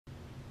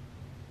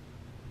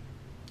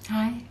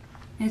Hi,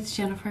 it's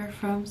Jennifer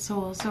from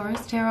Soul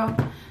Source Tarot,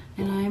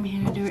 and I'm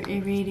here to do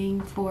a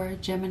reading for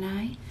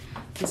Gemini.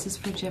 This is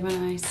for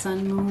Gemini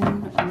Sun,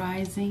 Moon,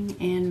 Rising,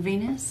 and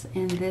Venus,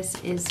 and this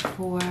is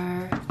for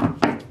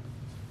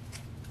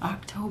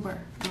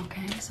October.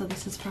 Okay, so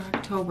this is for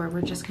October.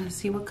 We're just going to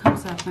see what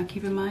comes up. Now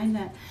keep in mind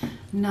that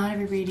not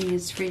every reading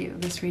is for you.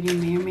 This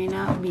reading may or may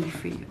not be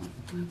for you.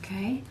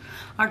 Okay,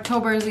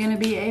 October is going to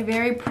be a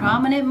very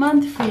prominent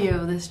month for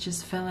you. This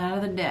just fell out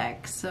of the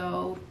deck,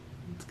 so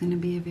it's going to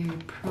be a very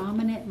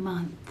prominent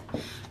month.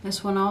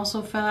 This one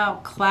also fell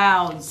out: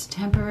 clouds,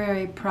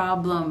 temporary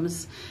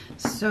problems.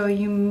 So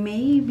you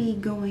may be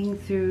going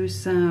through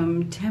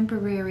some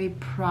temporary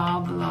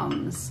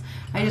problems.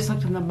 I just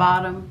looked on the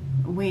bottom.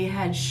 We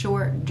had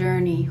short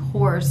journey,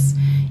 horse.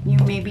 You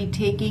may be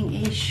taking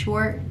a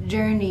short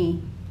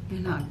journey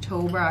in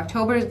October.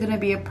 October is going to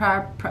be a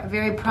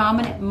very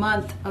prominent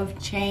month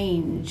of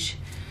change.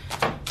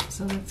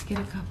 So let's get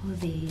a couple of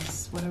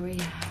these. What do we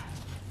have?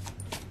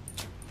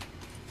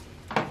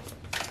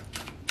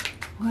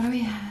 What do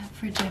we have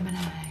for Gemini?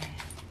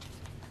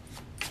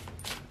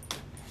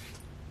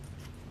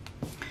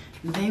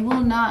 They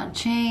will not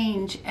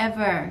change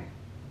ever,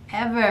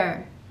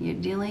 ever. You're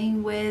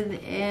dealing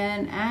with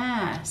an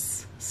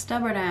ass,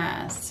 stubborn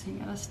ass. You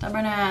got a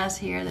stubborn ass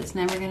here that's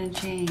never going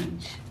to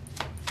change.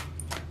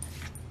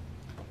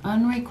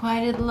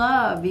 Unrequited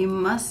love. You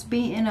must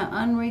be in an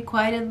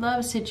unrequited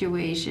love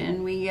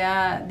situation. We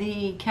got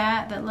the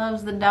cat that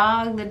loves the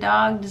dog. The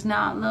dog does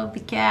not love the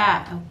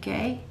cat,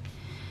 okay?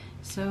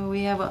 So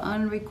we have an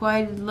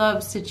unrequited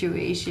love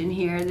situation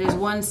here. There's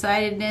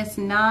one-sidedness,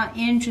 not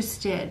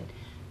interested.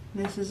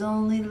 This is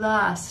only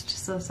lust.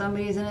 So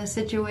somebody's in a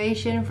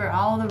situation for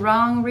all the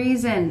wrong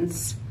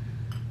reasons.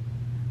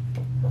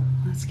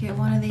 Let's get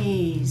one of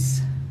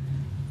these.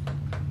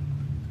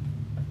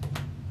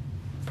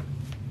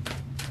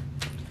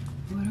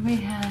 What do we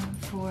have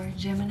for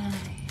Gemini?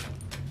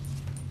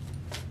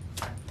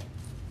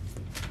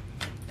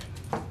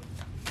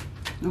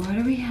 What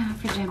do we have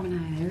for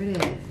Gemini? There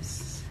it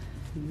is.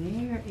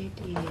 There it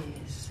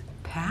is.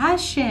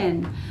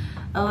 Passion.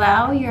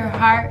 Allow your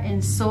heart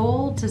and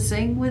soul to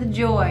sing with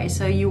joy.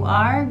 So you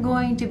are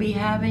going to be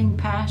having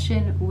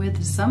passion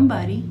with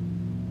somebody.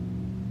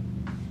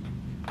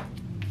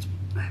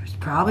 It's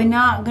probably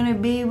not going to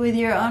be with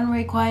your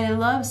unrequited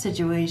love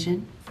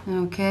situation.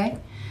 Okay?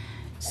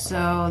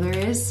 So there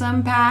is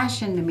some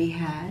passion to be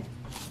had.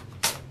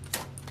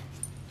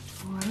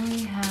 What do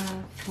we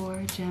have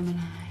for Gemini?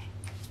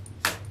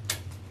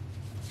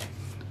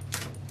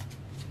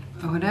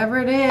 Whatever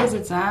it is,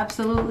 it's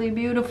absolutely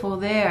beautiful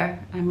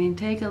there. I mean,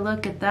 take a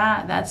look at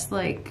that. That's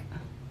like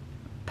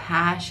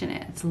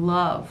passionate. It's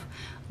love.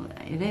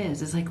 It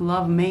is. It's like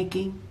love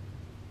making.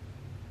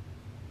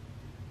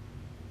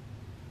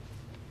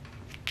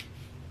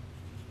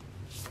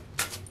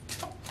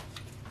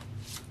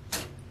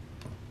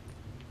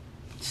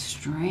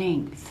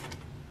 Strength.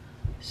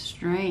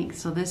 Strength.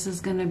 So this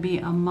is going to be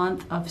a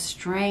month of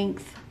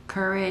strength,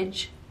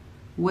 courage,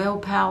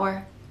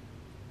 willpower.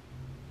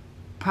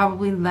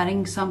 Probably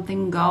letting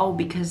something go,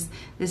 because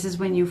this is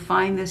when you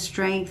find the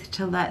strength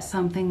to let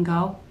something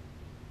go.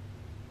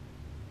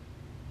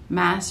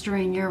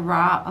 Mastering your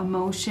raw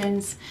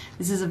emotions.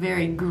 This is a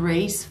very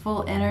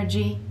graceful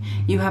energy.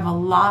 You have a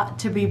lot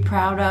to be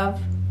proud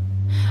of.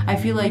 I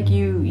feel like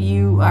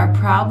you are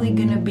probably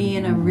going to be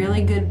in a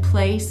really good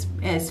place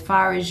as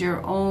far as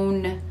your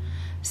own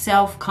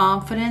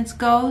self-confidence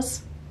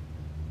goes.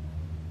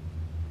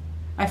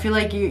 I feel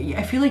like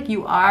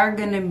you are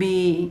going to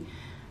be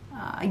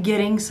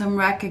getting some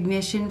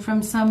recognition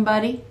from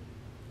somebody,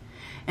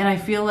 and I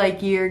feel like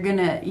I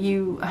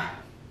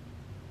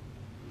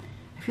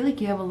feel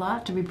like you have a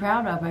lot to be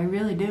proud of. I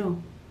really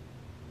do.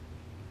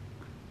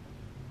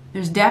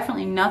 There's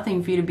definitely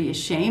nothing for you to be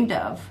ashamed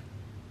of.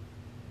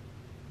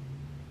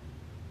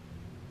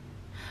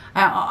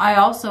 I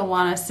also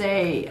want to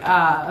say,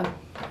 I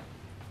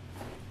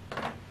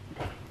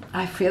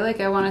feel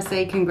like I want to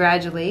say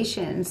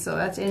congratulations, so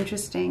that's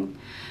interesting.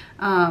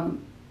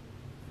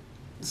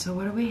 So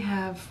what do we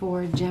have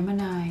for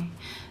Gemini?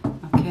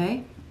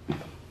 Okay.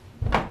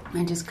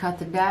 I just cut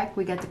the deck.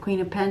 We got the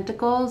Queen of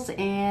Pentacles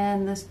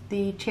and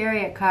the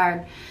Chariot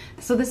card.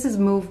 So this is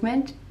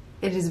movement.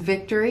 It is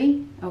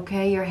victory.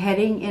 Okay. You're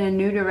heading in a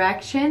new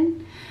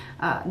direction.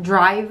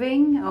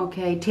 Driving.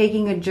 Okay.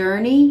 Taking a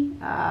journey.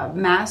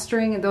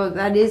 Mastering.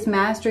 That is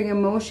mastering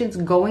emotions.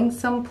 Going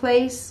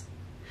someplace.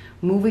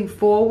 Moving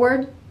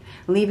forward.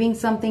 Leaving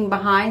something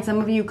behind.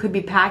 Some of you could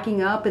be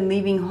packing up and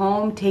leaving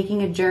home,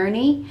 taking a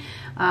journey.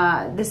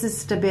 This is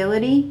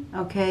stability,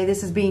 okay?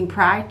 This is being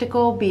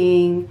practical,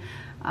 being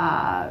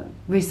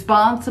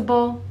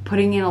responsible,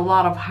 putting in a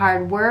lot of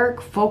hard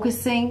work,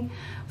 focusing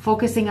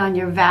focusing on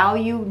your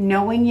value,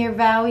 knowing your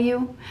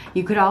value.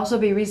 You could also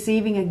be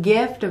receiving a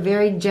gift, a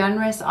very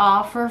generous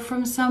offer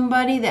from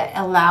somebody that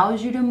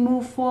allows you to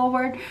move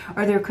forward.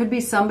 Or there could be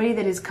somebody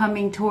that is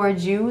coming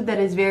towards you that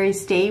is very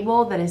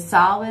stable, that is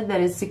solid,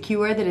 that is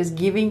secure, that is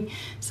giving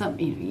some,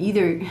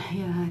 either,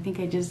 yeah, I think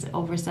I just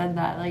oversaid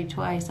that like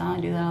twice. Huh? I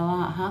do that a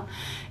lot, huh?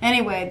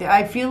 Anyway,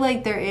 I feel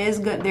like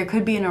there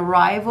could be an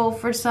arrival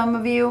for some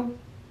of you.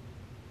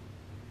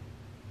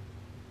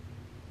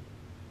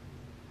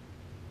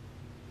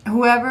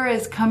 Whoever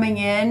is coming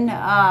in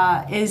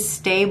is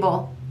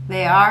stable.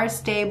 They are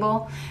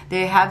stable.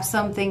 They have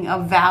something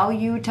of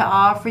value to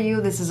offer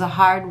you. This is a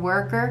hard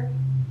worker.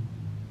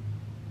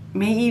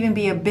 May even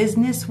be a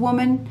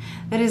businesswoman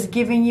that is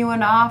giving you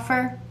an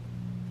offer.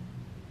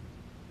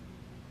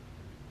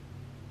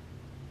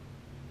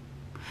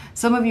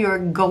 Some of you are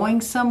going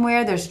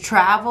somewhere. There's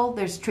travel.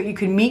 You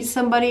can meet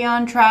somebody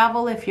on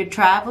travel if you're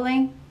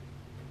traveling.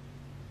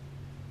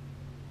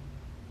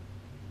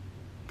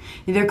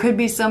 There could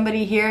be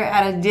somebody here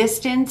at a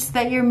distance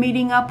that you're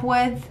meeting up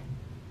with.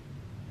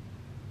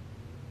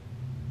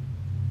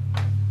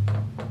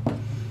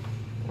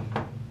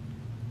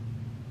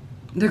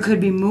 There could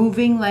be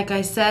moving, like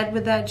I said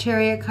with that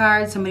Chariot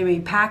card. Somebody may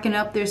be packing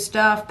up their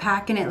stuff,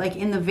 packing it like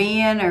in the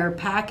van, or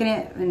packing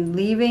it and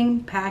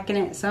leaving, packing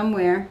it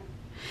somewhere.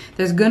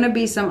 There's going to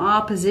be some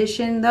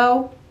opposition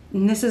though.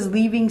 And this is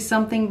leaving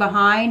something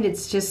behind.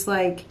 It's just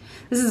like,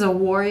 this is a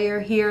warrior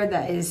here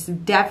that is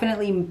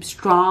definitely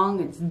strong.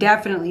 It's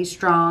definitely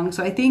strong.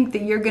 So I think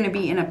that you're going to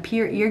be in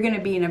you're going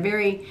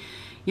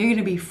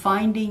to be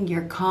finding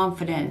your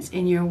confidence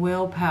in your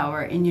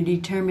willpower, in your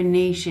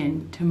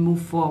determination to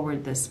move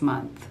forward this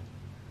month.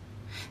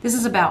 This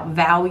is about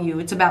value.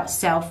 It's about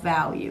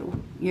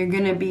self-value. You're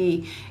going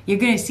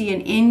to see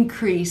an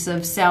increase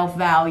of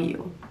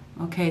self-value.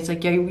 Okay, it's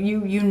like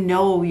you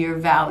know your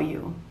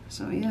value.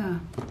 So yeah.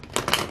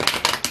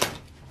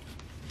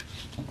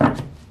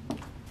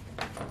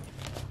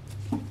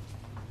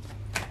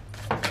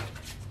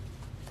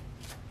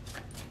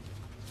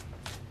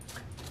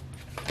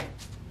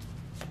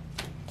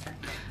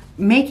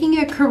 Making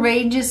a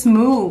courageous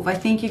move. I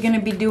think you're going to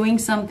be doing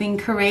something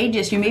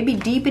courageous. You may be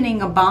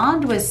deepening a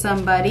bond with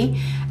somebody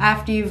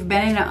after you've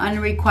been in an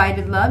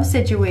unrequited love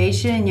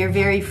situation and you're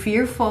very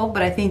fearful,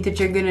 but I think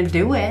that you're going to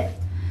do it.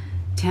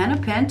 Ten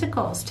of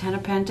Pentacles. Ten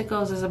of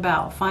Pentacles is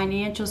about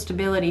financial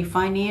stability,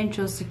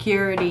 financial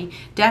security.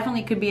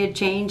 Definitely could be a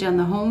change on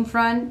the home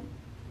front,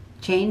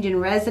 change in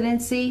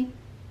residency.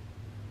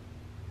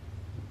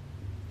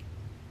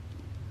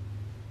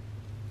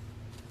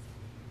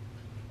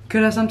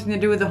 Could have something to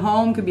do with the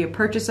home. Could be a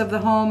purchase of the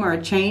home or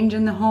a change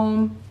in the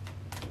home.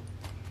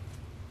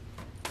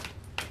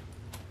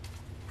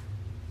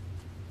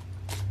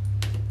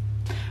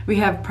 We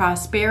have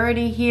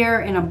prosperity here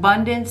and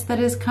abundance that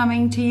is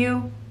coming to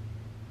you.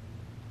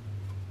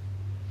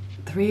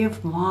 Three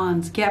of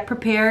Wands. Get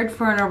prepared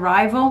for an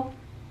arrival.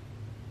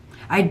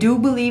 I do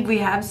believe we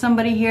have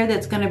somebody here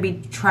that's going to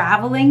be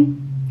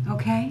traveling.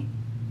 Okay?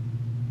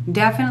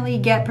 Definitely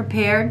get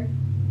prepared.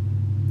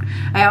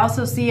 I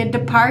also see a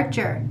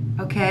departure.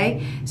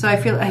 Okay? So I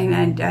feel,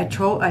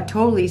 I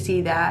totally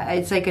see that.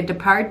 It's like a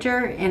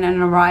departure and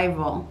an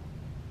arrival.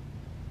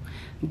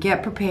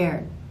 Get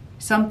prepared.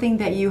 Something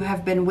that you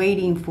have been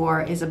waiting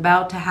for is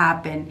about to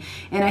happen.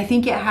 And I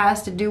think it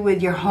has to do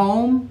with your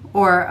home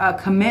or a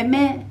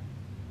commitment.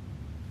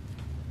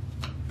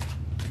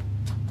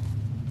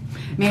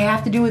 May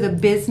have to do with a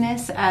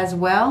business as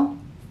well.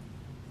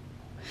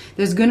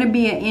 There's going to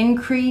be an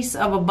increase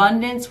of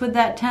abundance with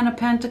that Ten of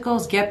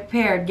Pentacles. Get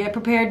prepared. Get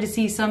prepared to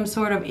see some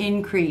sort of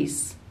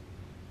increase.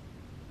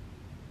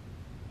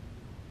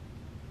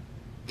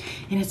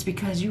 And it's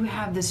because you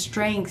have the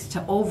strength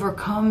to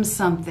overcome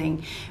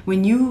something.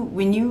 When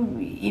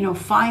you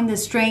find the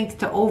strength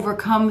to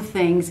overcome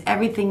things,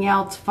 everything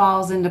else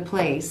falls into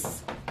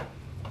place.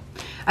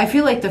 I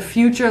feel like the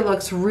future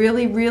looks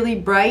really, really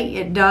bright.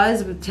 It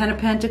does with Ten of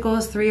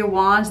Pentacles, Three of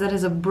Wands. That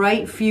is a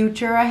bright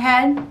future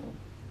ahead.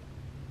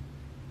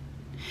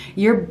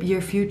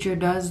 Your future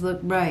does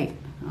look bright,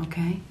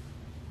 okay?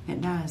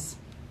 It does.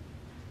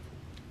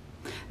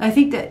 I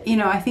think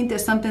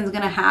that something's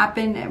going to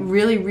happen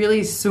really,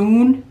 really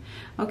soon,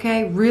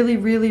 okay? Really,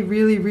 really,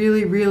 really,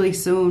 really, really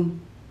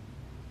soon.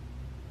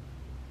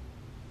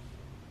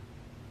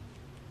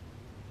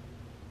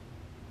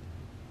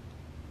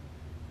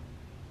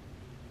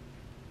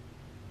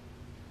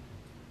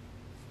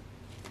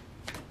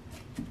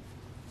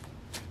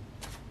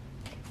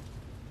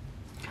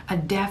 A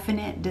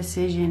definite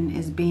decision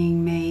is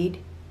being made.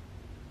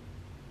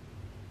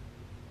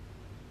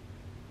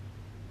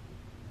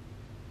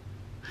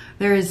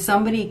 There is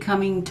somebody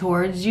coming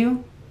towards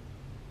you.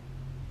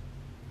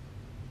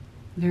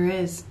 There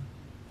is.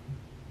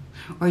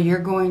 Or you're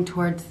going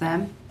towards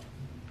them.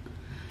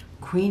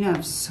 Queen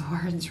of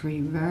Swords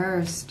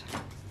reversed.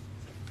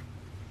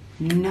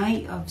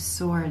 Knight of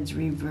Swords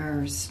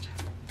reversed.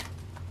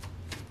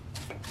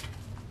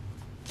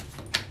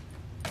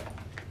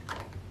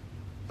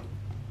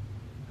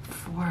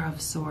 Four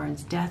of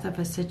Swords, death of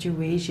a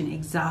situation,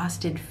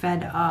 exhausted,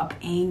 fed up,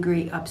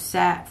 angry,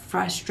 upset,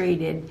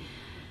 frustrated.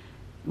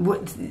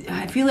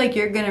 I feel like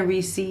you're going to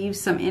receive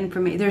some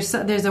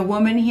information. There's a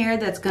woman here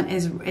that's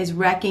is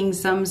wrecking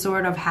some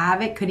sort of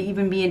havoc. Could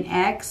even be an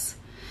ex.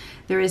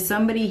 There is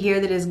somebody here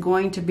that is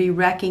going to be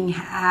wrecking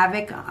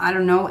havoc. I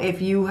don't know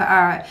if you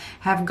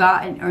have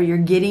gotten or you're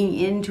getting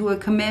into a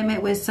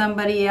commitment with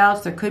somebody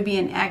else. There could be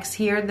an ex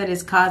here that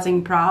is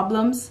causing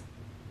problems.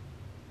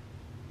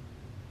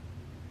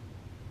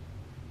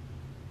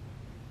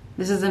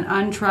 This is an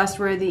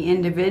untrustworthy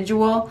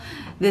individual.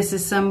 This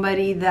is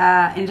somebody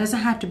that, and it doesn't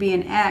have to be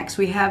an ex.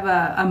 We have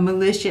a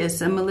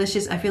malicious,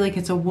 I feel like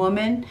it's a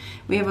woman.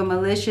 We have a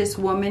malicious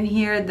woman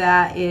here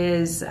that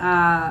is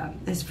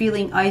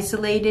feeling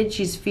isolated.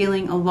 She's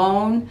feeling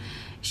alone.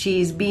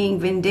 She's being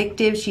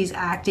vindictive. She's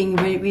acting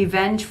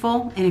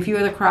revengeful. And if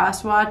you're the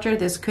cross watcher,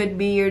 this could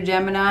be your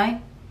Gemini.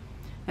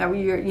 That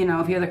you're,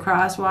 if you're the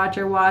cross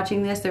watcher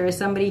watching this, there is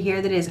somebody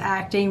here that is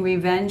acting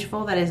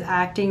revengeful, that is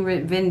acting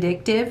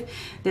vindictive.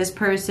 This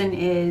person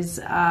is,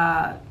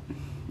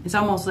 it's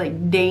almost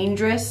like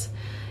dangerous.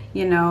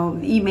 You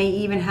may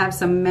even have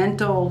some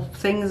mental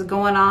things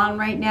going on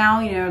right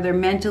now. They're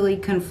mentally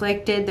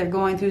conflicted. They're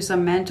going through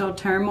some mental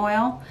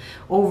turmoil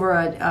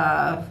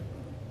over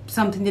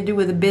something to do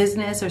with a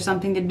business or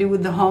something to do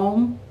with the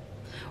home.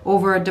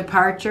 Over a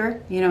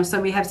departure. So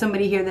we have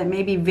somebody here that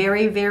may be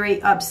very,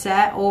 very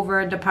upset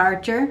over a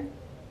departure.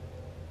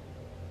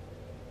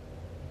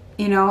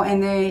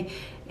 And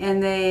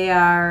they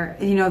are,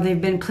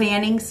 they've been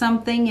planning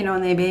something,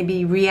 and they may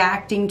be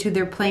reacting to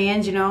their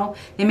plans,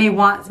 They may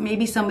want,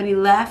 maybe somebody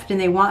left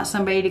and they want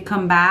somebody to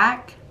come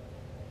back.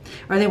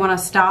 Or they want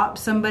to stop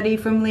somebody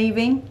from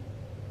leaving.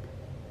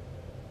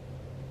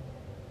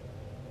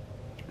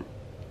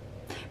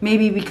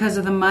 Maybe because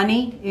of the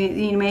money.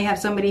 You may have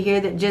somebody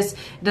here that just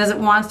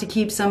wants to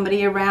keep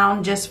somebody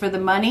around just for the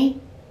money.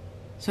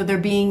 So they're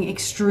being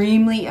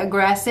extremely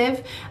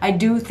aggressive. I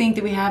do think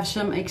that we have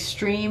some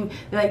extreme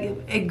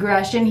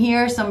aggression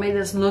here. Somebody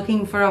that's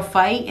looking for a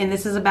fight. And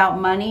this is about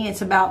money.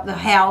 It's about the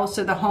house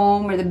or the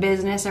home or the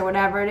business or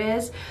whatever it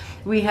is.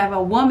 We have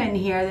a woman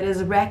here that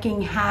is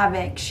wrecking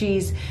havoc.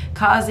 She's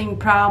causing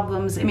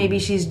problems. Maybe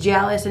she's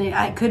jealous, and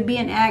it could be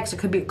an ex. It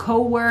could be a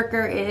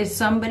co-worker. It is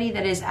somebody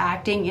that is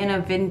acting in a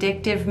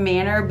vindictive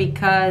manner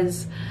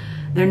because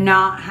they're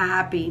not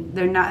happy.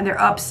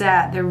 They're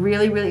upset. They're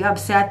really, really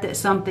upset that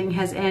something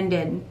has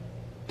ended.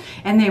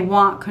 And they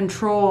want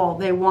control.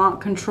 They want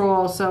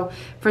control. So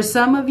for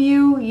some of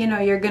you,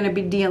 you're going to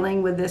be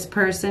dealing with this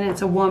person.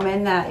 It's a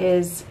woman that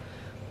is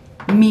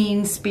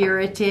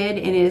mean-spirited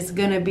and is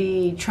going to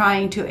be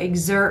trying to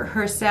exert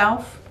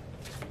herself.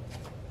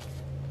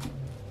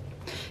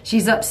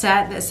 She's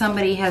upset that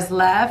somebody has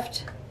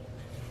left.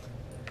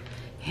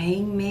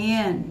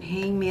 Hangman,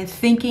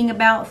 thinking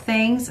about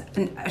things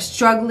and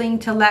struggling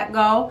to let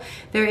go.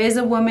 There is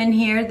a woman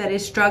here that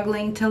is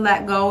struggling to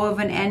let go of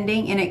an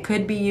ending, and it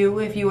could be you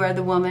if you are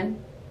the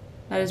woman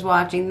that is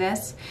watching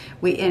this.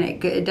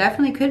 It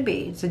definitely could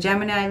be. It's a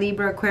Gemini,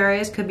 Libra,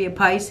 Aquarius, could be a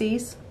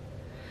Pisces.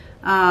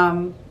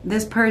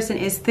 This person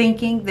is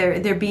thinking,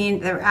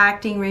 they're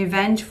acting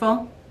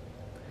revengeful.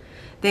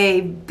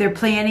 They're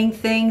planning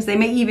things. They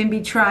may even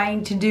be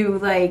trying to do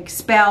like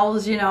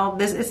spells,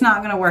 it's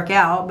not going to work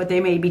out, but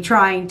they may be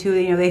trying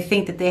to, they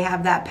think that they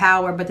have that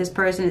power, but this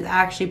person is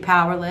actually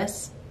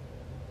powerless.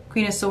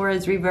 Queen of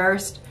Swords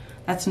reversed.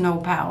 That's no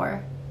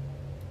power.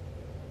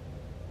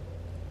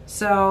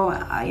 So,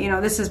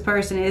 this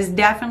person is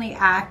definitely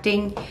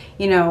acting,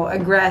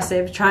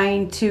 aggressive,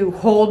 trying to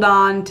hold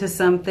on to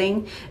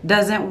something,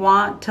 doesn't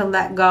want to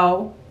let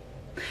go.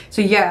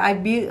 So, yeah,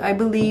 I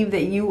believe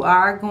that you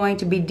are going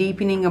to be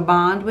deepening a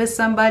bond with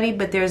somebody,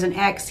 but there's an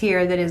ex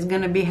here that is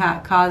going to be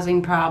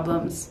causing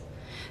problems.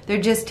 They're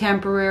just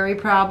temporary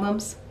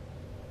problems.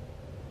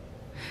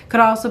 Could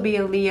also be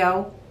a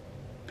Leo.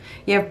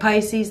 You have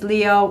Pisces,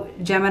 Leo,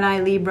 Gemini,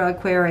 Libra,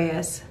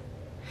 Aquarius.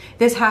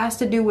 This has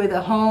to do with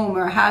a home,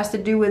 or it has to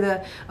do with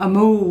a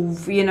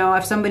move,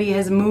 if somebody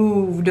has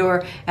moved, or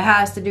it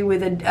has to do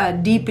with a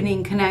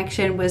deepening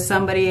connection with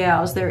somebody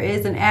else. There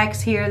is an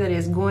ex here that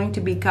is going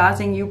to be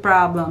causing you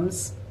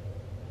problems.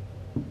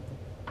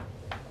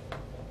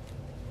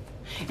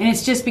 And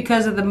it's just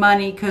because of the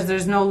money, because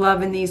there's no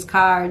love in these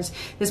cards.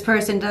 This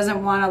person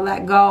doesn't want to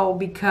let go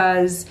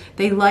because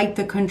they like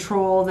the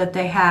control that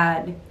they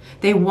had.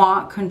 They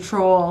want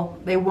control.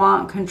 They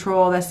want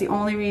control. That's the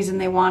only reason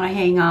they want to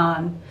hang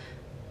on.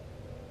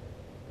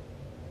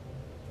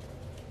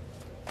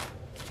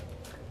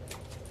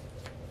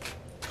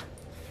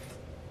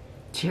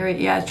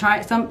 Chariot, yeah,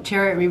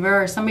 Chariot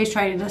reverse. Somebody's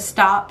trying to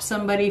stop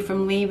somebody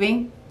from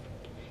leaving.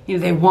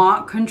 They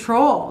want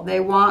control. They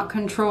want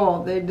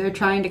control. They're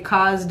trying to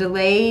cause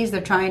delays. They're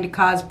trying to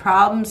cause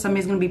problems.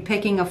 Somebody's going to be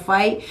picking a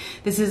fight.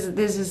 This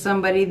is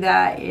somebody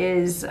that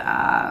is,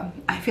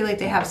 I feel like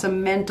they have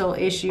some mental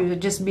issues,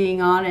 just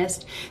being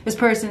honest. This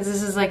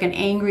is like an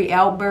angry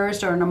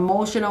outburst or an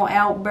emotional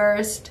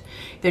outburst.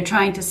 They're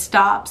trying to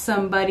stop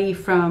somebody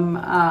from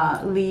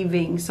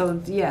leaving.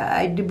 So, yeah,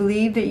 I do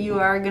believe that you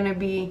are going to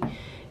be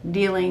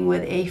dealing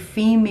with a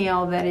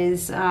female that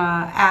is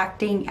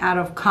acting out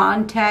of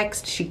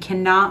context. She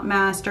cannot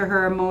master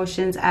her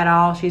emotions at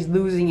all. She's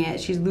losing it.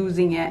 She's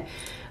losing it.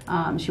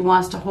 She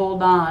wants to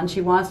hold on.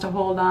 She wants to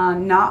hold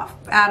on, not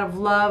out of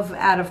love,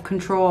 out of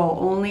control,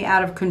 only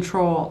out of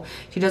control.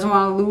 She doesn't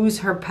want to lose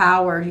her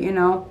power, you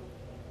know.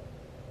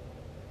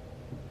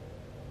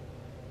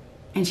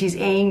 And she's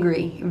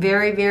angry,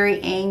 very,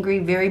 very angry,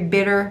 very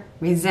bitter,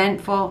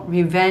 resentful,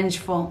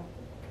 revengeful.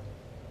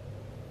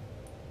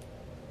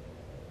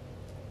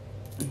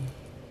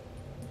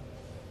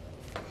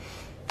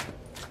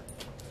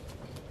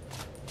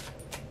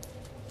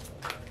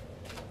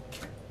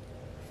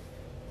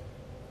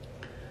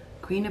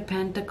 Queen of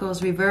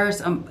Pentacles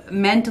reverse,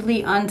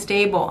 mentally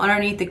unstable.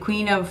 Underneath the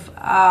Queen of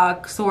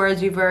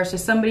Swords reverse,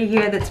 there's somebody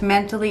here that's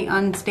mentally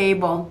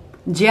unstable.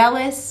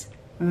 Jealous,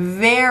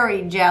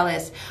 very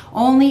jealous.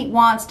 Only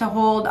wants to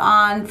hold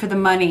on for the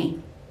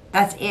money.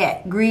 That's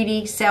it.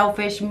 Greedy,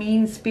 selfish,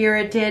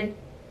 mean-spirited.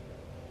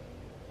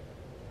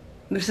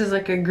 This is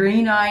like a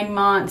green-eyed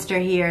monster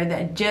here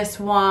that just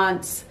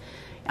wants,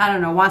 I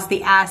don't know, wants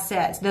the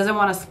assets, doesn't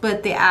want to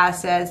split the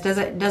assets,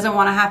 doesn't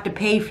want to have to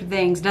pay for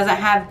things,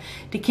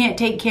 can't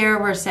take care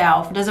of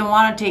herself, doesn't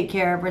want to take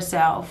care of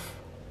herself.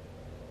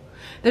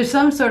 There's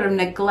some sort of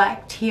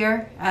neglect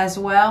here as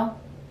well.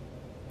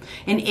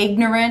 And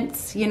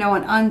ignorance, you know,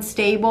 and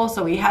unstable.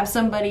 So we have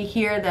somebody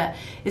here that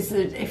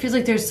it feels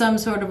like there's some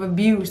sort of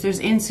abuse, there's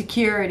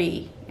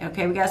insecurity.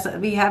 Okay,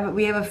 we have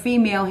a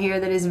female here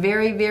that is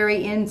very, very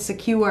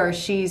insecure.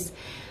 She's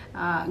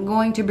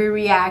going to be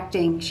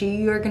reacting.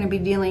 You're going to be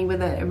dealing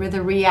with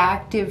a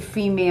reactive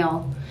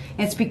female.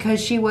 It's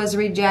because she was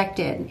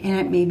rejected,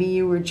 and maybe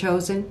you were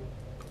chosen.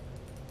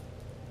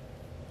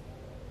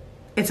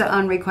 It's an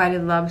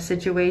unrequited love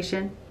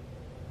situation.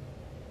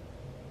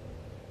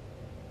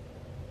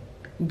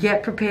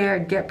 Get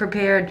prepared. Get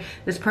prepared.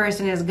 This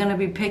person is going to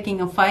be picking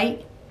a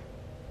fight.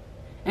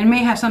 And it may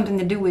have something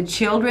to do with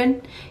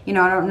children. You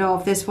know, I don't know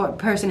if this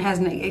person has,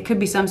 it could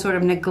be some sort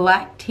of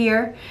neglect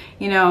here.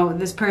 You know,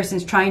 this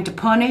person's trying to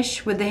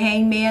punish with the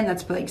Hangman.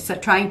 That's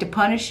like trying to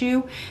punish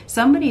you.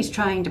 Somebody's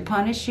trying to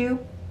punish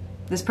you.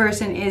 This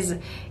person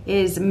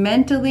is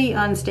mentally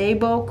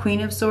unstable. Queen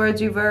of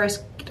Swords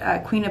reverse.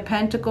 Queen of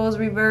Pentacles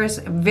reverse.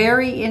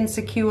 Very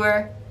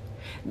insecure.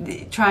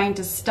 Trying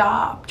to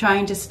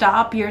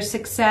stop your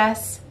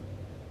success,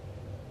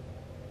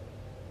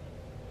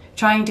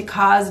 trying to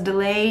cause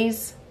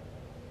delays,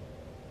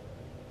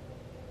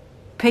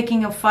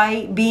 picking a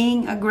fight,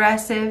 being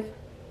aggressive.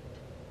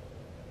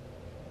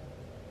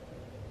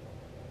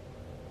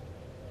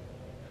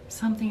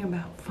 Something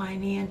about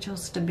financial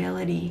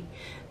stability.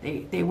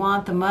 They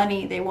want the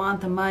money, they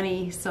want the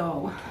money.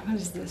 So what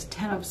is this?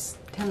 Ten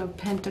of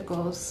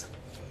Pentacles.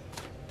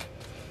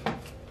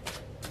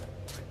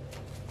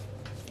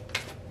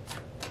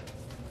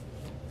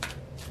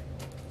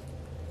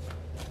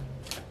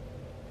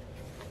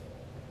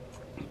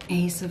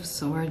 Ace of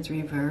Swords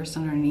reverse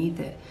underneath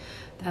it.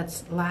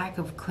 That's lack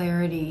of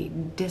clarity,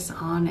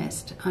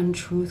 dishonest,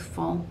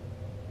 untruthful.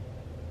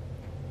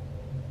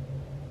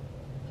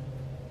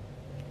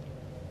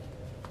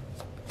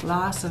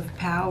 Loss of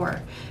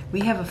power. We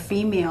have a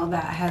female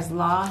that has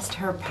lost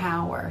her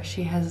power.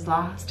 She has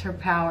lost her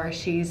power.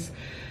 She's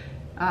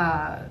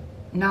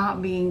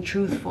not being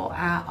truthful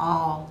at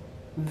all.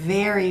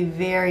 Very,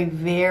 very,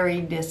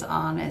 very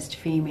dishonest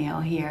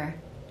female here.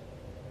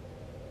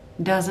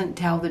 Doesn't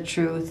tell the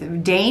truth.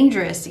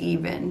 Dangerous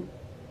even.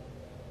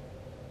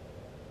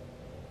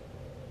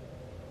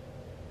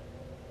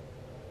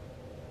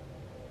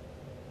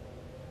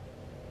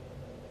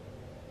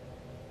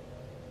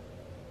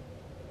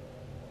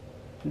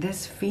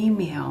 This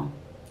female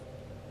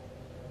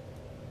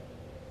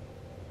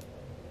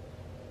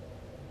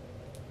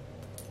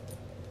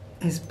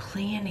is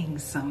planning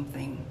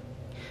something.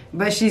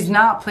 But she's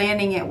not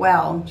planning it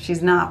well.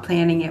 She's not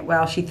planning it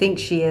well. She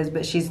thinks she is,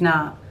 but she's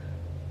not.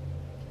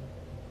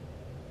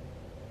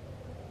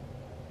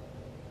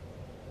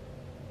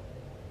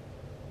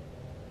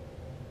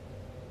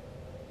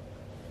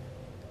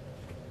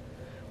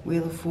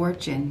 Wheel of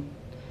Fortune,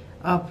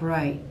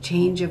 upright,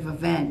 change of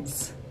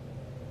events,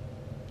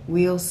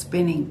 wheel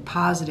spinning,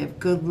 positive,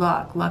 good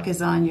luck. Luck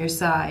is on your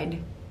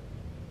side.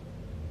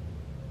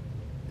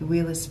 The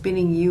wheel is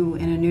spinning you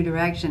in a new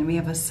direction. We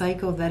have a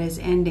cycle that is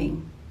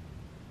ending.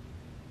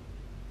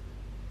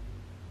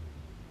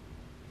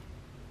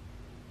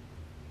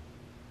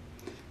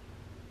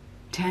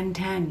 Ten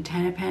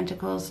of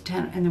Pentacles,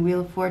 10, and the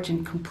Wheel of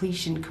Fortune,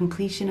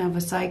 completion of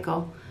a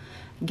cycle.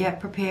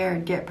 Get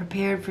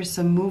prepared for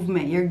some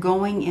movement. You're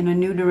going in a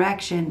new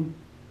direction.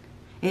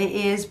 It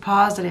is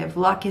positive.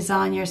 Luck is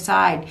on your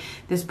side.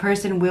 This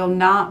person will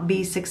not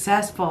be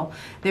successful.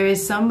 There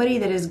is somebody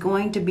that is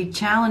going to be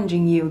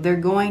challenging you. They're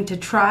going to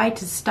try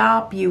to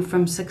stop you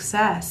from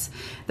success.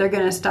 They're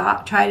going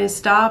to try to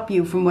stop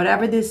you from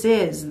whatever this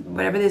is.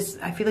 Whatever this,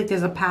 I feel like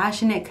there's a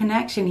passionate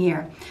connection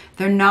here.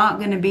 They're not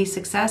going to be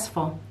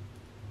successful.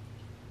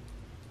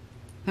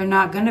 They're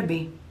not going to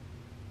be.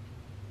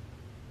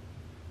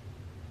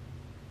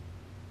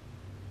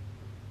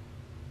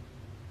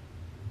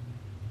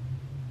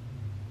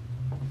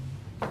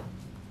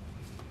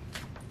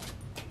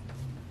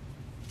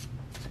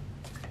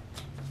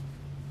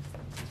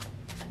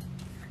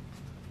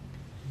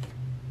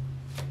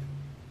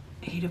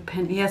 Eight of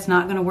Pentacles. Yeah, it's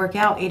not going to work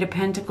out. Eight of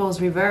Pentacles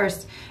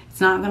reversed.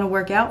 It's not going to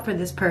work out for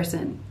this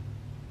person.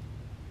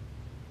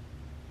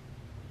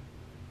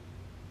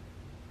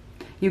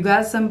 You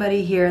got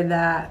somebody here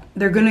that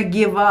they're going to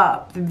give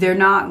up. They're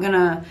going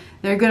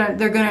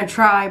to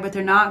try, but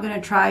they're not going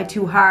to try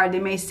too hard. They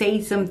may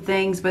say some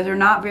things, but they're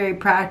not very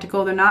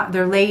practical.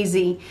 They're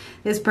lazy.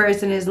 This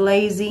person is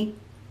lazy.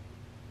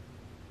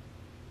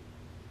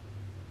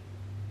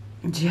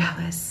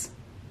 Jealous.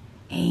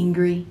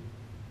 Angry.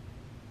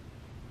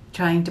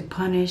 Trying to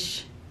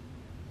punish.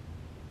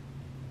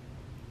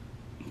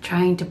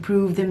 Trying to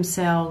prove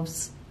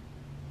themselves.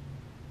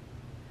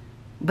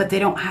 But they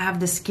don't have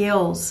the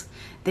skills.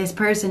 This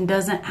person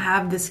doesn't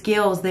have the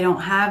skills. They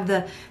don't have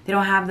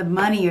the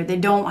money, or they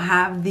don't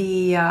have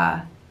the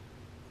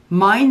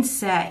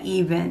mindset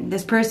even.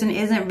 This person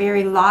isn't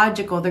very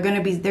logical. They're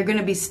going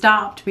to be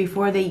stopped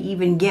before they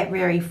even get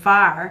very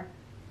far.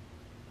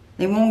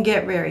 They won't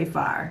get very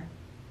far.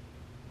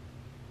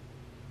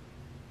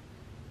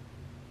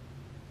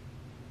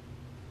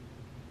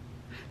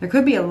 There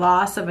could be a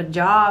loss of a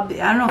job. I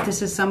don't know if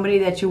this is somebody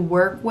that you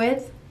work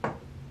with.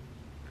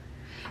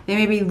 They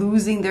may be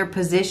losing their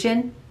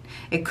position.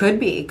 It could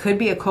be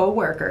a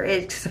coworker.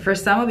 For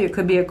some of you, it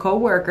could be a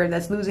coworker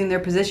that's losing their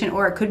position,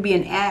 or it could be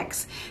an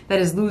ex that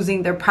is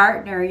losing their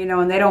partner, you know,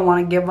 and they don't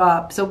want to give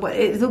up. So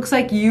it looks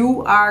like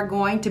you are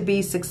going to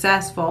be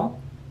successful.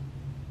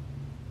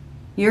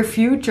 Your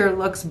future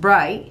looks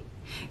bright.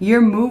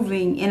 You're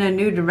moving in a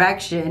new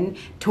direction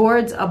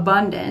towards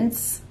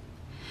abundance.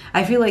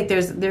 I feel like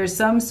there's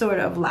some sort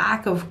of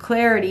lack of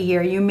clarity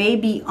here. You may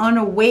be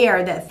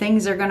unaware that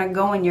things are going to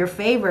go in your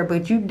favor,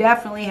 but you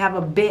definitely have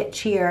a bitch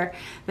here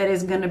that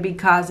is going to be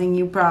causing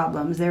you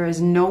problems. There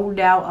is no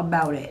doubt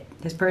about it.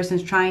 This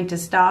person's trying to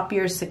stop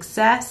your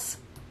success.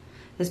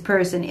 This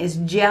person is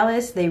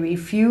jealous. They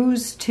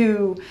refuse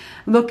to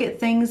look at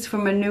things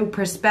from a new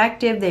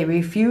perspective. They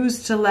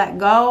refuse to let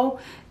go.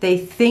 They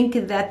think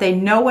that they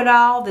know it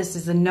all. This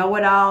is a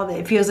know-it-all.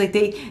 It feels like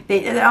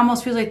it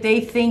almost feels like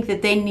they think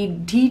that they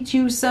need to teach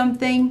you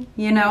something,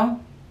 you know.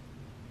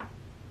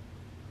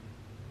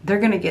 They're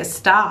going to get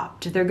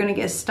stopped. They're going to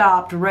get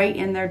stopped right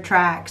in their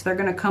tracks. They're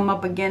going to come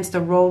up against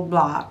a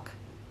roadblock.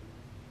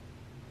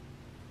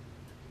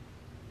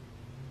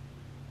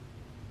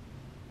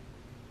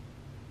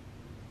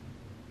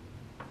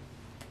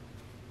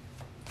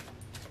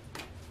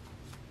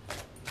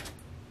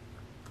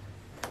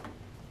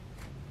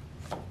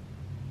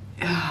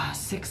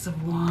 Six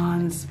of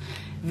Wands,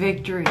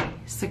 victory,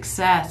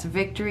 success,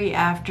 victory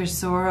after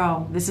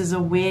sorrow. This is a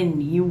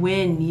win. You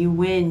win, you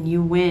win,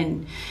 you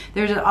win.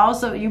 There's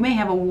also, you may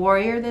have a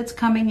warrior that's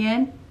coming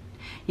in.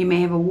 You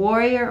may have a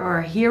warrior or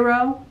a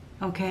hero.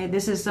 Okay,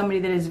 this is somebody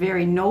that is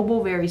very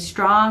noble, very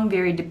strong,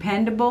 very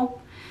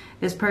dependable.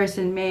 This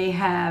person may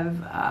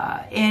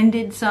have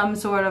ended some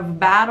sort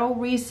of battle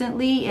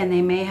recently, and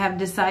they may have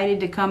decided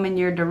to come in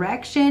your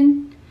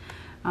direction.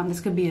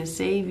 This could be a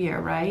savior,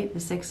 right? The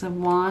Six of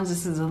Wands.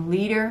 This is a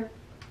leader.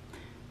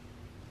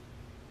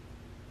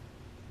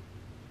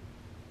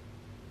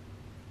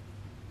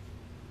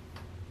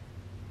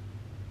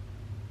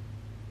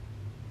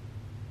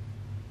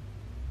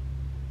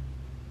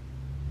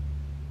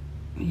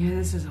 Yeah,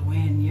 this is a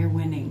win. You're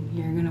winning.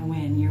 You're going to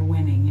win. You're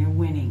winning. You're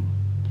winning.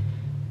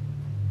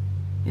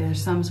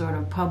 There's some sort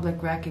of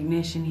public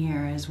recognition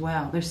here as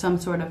well. There's some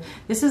sort of,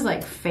 this is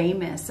like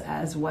famous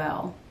as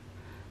well.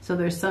 So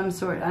there's some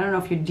sort, I don't know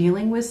if you're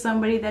dealing with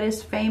somebody that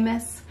is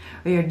famous,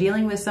 or you're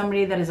dealing with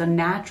somebody that is a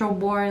natural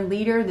born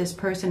leader. This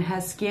person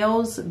has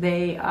skills.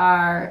 They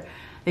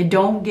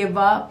don't give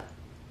up.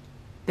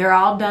 They're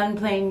all done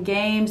playing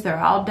games. They're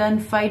all done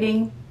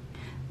fighting.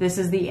 This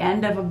is the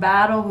end of a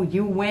battle.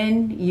 You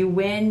win, you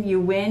win, you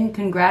win.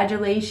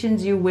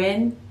 Congratulations, you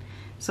win.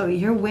 So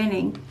you're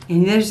winning.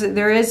 And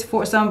there is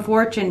some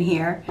fortune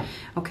here.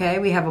 Okay,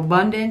 we have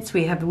abundance.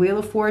 We have the Wheel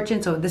of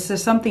Fortune. So this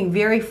is something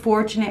very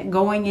fortunate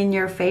going in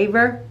your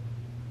favor.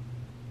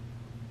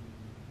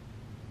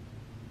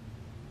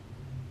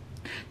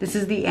 This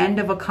is the end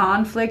of a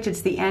conflict.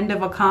 It's the end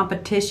of a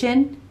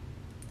competition.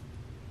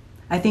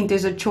 I think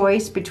there's a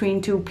choice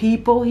between two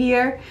people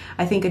here.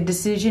 I think a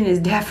decision is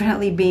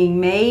definitely being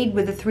made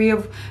with the Three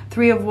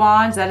of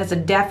Wands. That is a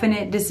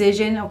definite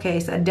decision. Okay,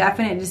 so a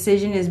definite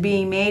decision is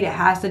being made. It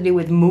has to do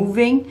with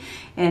moving.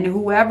 And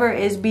whoever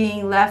is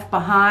being left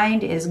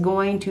behind is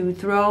going to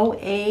throw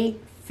a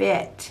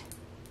fit.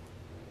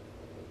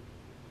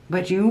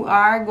 But you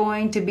are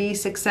going to be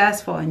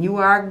successful, and you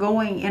are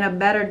going in a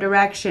better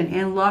direction,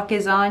 and luck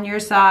is on your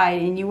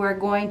side, and you are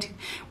going to,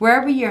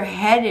 wherever you're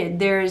headed,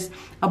 there's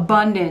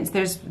abundance,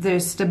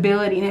 there's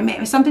stability, and it may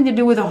have something to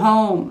do with a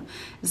home.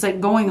 It's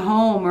like going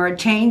home, or a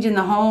change in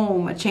the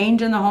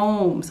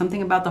home,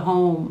 something about the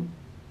home.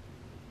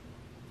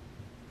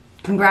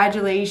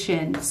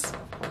 Congratulations.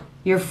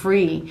 You're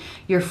free.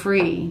 You're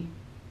free.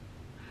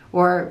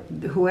 Or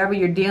whoever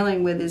you're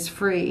dealing with is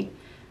free.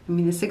 I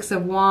mean, the Six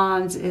of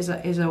Wands is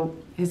a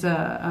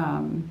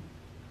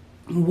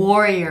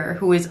warrior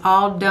who is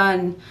all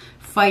done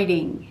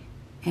fighting,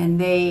 and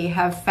they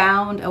have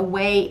found a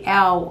way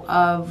out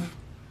of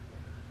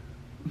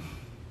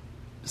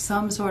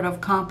some sort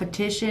of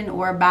competition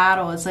or a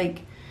battle. It's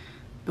like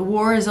the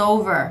war is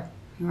over,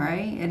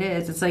 right? It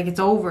is. It's like it's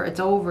over, it's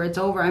over, it's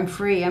over. I'm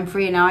free,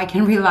 now I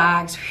can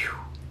relax. Whew.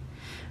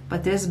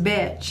 But this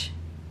bitch,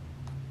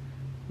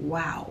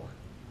 wow.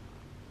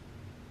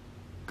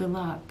 Good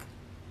luck.